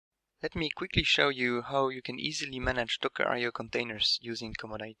Let me quickly show you how you can easily manage Docker IO containers using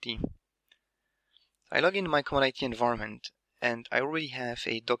ComodIT. I log in my ComodIT environment and I already have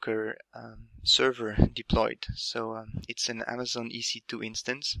a Docker server deployed. So it's an Amazon EC2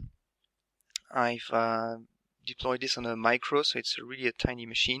 instance. I've deployed this on a micro, so it's really a tiny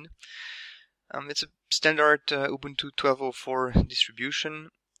machine. It's a standard Ubuntu 12.04 distribution,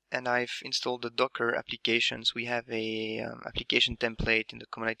 and I've installed the Docker applications. We have a application template in the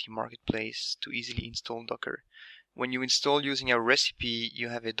ComodIT marketplace to easily install Docker. When you install using our recipe, you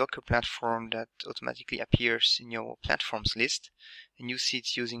have a Docker platform that automatically appears in your platforms list, and you see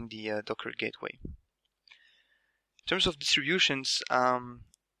it's using the Docker gateway. In terms of distributions,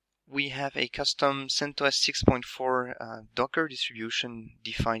 we have a custom CentOS 6.4 Docker distribution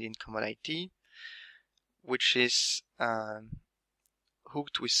defined in ComodIT, which is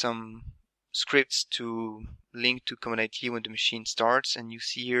hooked with some scripts to link to ComodIT when the machine starts, and you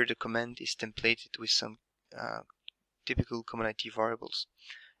see here the command is templated with some typical ComodIT variables.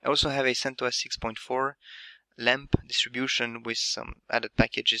 I also have a CentOS 6.4 LAMP distribution with some added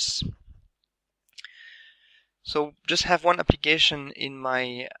packages. So just have one application in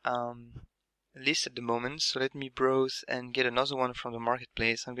my list at the moment, so let me browse and get another one from the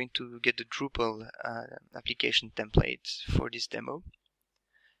marketplace. I'm going to get the Drupal application template for this demo.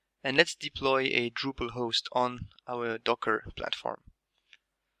 And let's deploy a Drupal host on our Docker platform.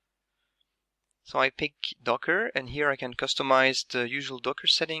 So I pick Docker, and here I can customize the usual Docker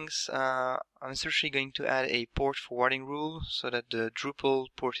settings. I'm essentially going to add a port forwarding rule so that the Drupal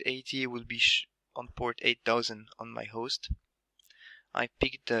port 80 will be on port 8000 on my host. I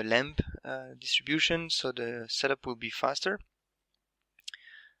picked the LAMP distribution so the setup will be faster.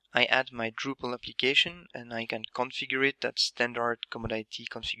 I add my Drupal application and I can configure it. That's standard ComodIT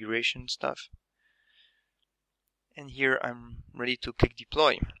configuration stuff. And here I'm ready to click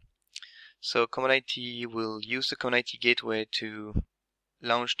deploy. So ComodIT will use the ComodIT gateway to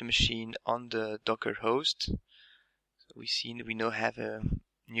launch the machine on the Docker host. So we now have a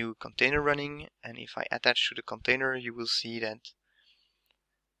new container running, and if I attach to the container, you will see that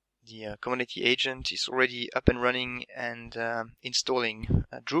the ComodIT agent is already up and running and installing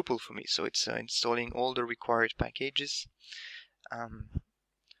Drupal for me. So it's installing all the required packages,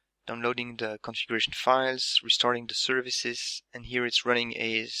 downloading the configuration files, restarting the services, and here it's running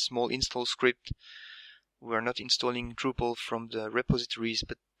a small install script. We are not installing Drupal from the repositories,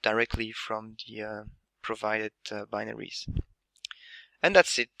 but directly from the provided binaries. And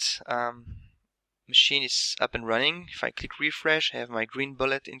that's it. Machine is up and running. If I click refresh, I have my green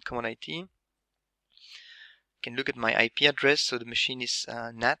bullet in ComodIT. I can look at my IP address, so the machine is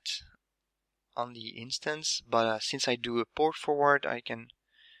NAT on the instance, but since I do a port forward, I can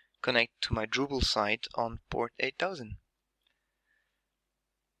connect to my Drupal site on port 8000.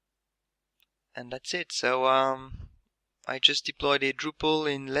 And that's it. So I just deployed a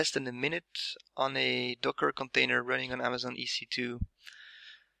Drupal in less than a minute on a Docker container running on Amazon EC2.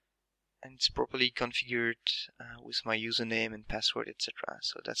 And it's properly configured with my username and password, etc.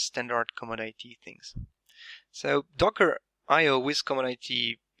 So that's standard ComodIT things. So Docker IO with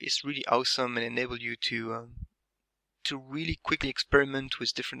ComodIT is really awesome and enable you to really quickly experiment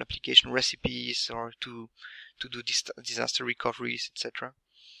with different application recipes or to do disaster recoveries, etc.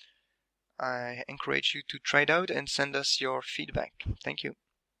 I encourage you to try it out and send us your feedback. Thank you.